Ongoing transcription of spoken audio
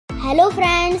Hello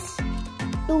friends,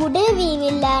 today we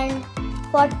will learn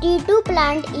 42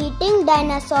 plant-eating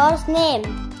dinosaurs name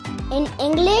in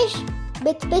English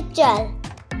with picture.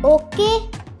 Okay,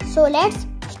 so let's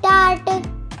start.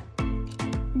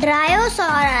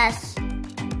 Brachiosaurus,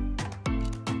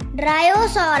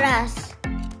 Dinosaurs,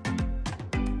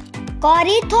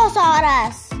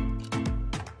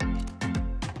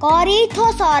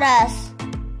 Corythosaurus,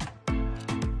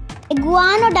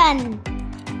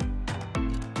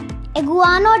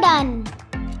 Iguanodon,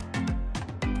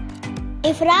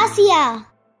 Euphrasia,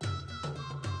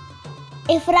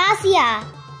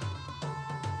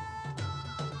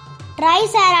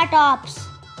 Triceratops,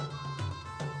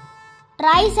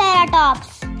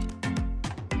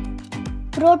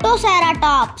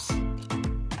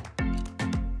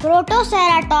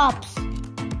 Protoceratops,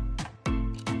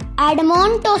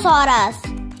 Edmontosaurus,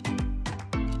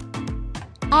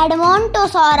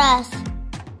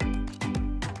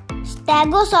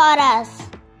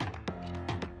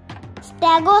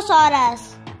 Stegosaurus,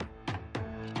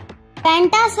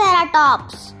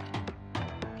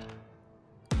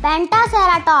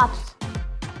 Pentaceratops,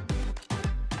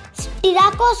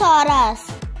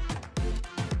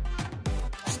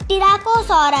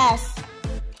 Styracosaurus,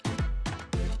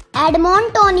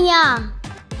 Edmontonia,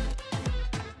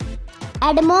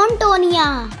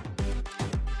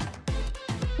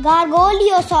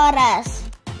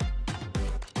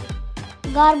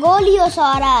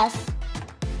 Gargoliosaurus,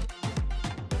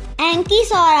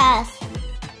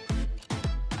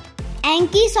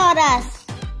 Ankylosaurus,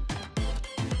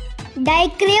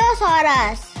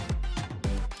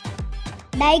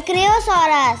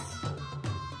 Dicraeosaurus,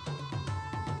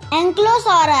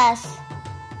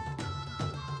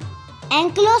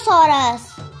 Ankylosaurus,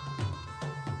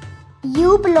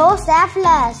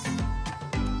 Euplocephalus,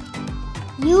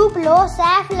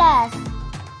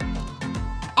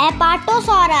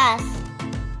 Apatosaurus,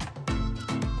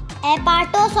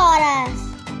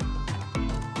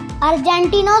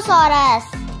 Argentinosaurus,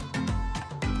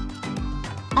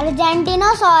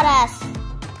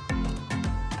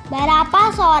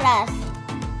 Barapasaurus,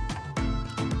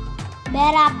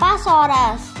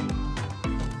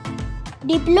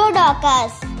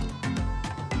 Diplodocus,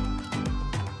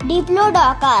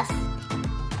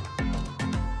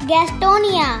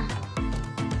 Gastonia,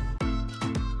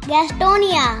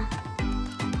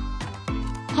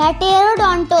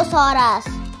 Heterodontosaurus,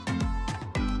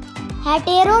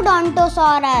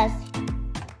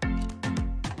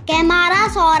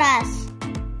 Camarasaurus,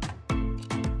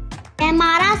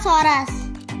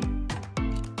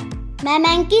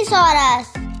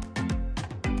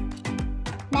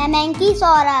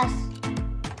 Mamenchisaurus,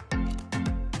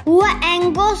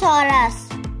 Huaengosaurus,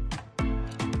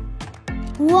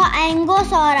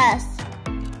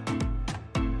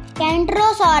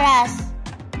 Kentrosaurus,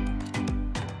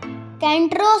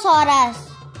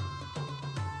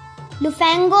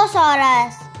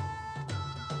 Luphangosaurus,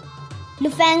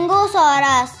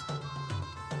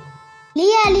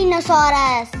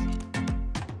 Lialinosaurus,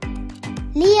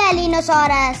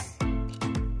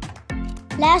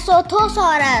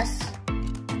 Lesothosaurus,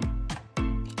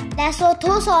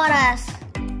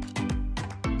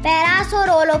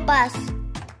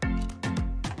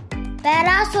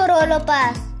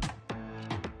 Parasaurolophus,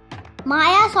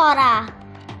 Maiasaura,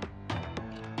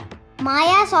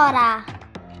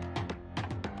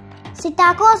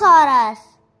 Psittacosaurus,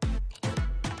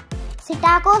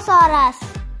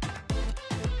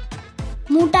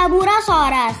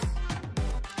 Mutaburasaurus,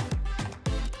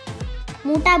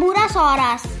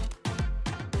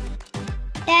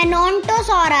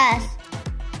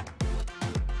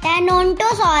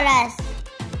 Tenontosaurus,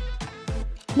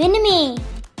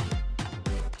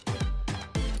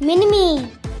 Minimi,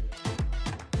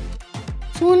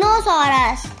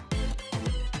 Sunosaurus,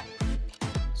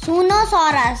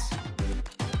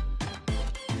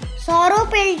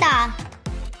 Sauropelta,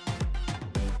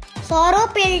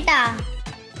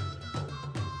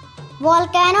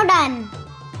 Volcanodon,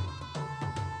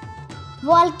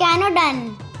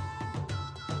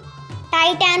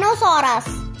 Titanosaurus,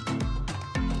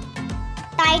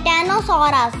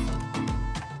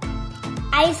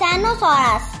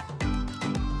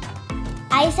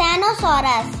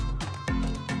 Isanosaurus,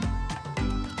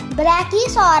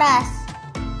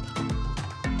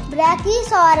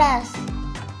 Brachiosaurus.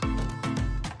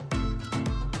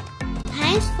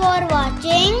 Thanks for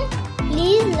watching.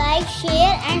 Please like,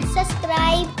 share and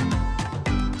subscribe.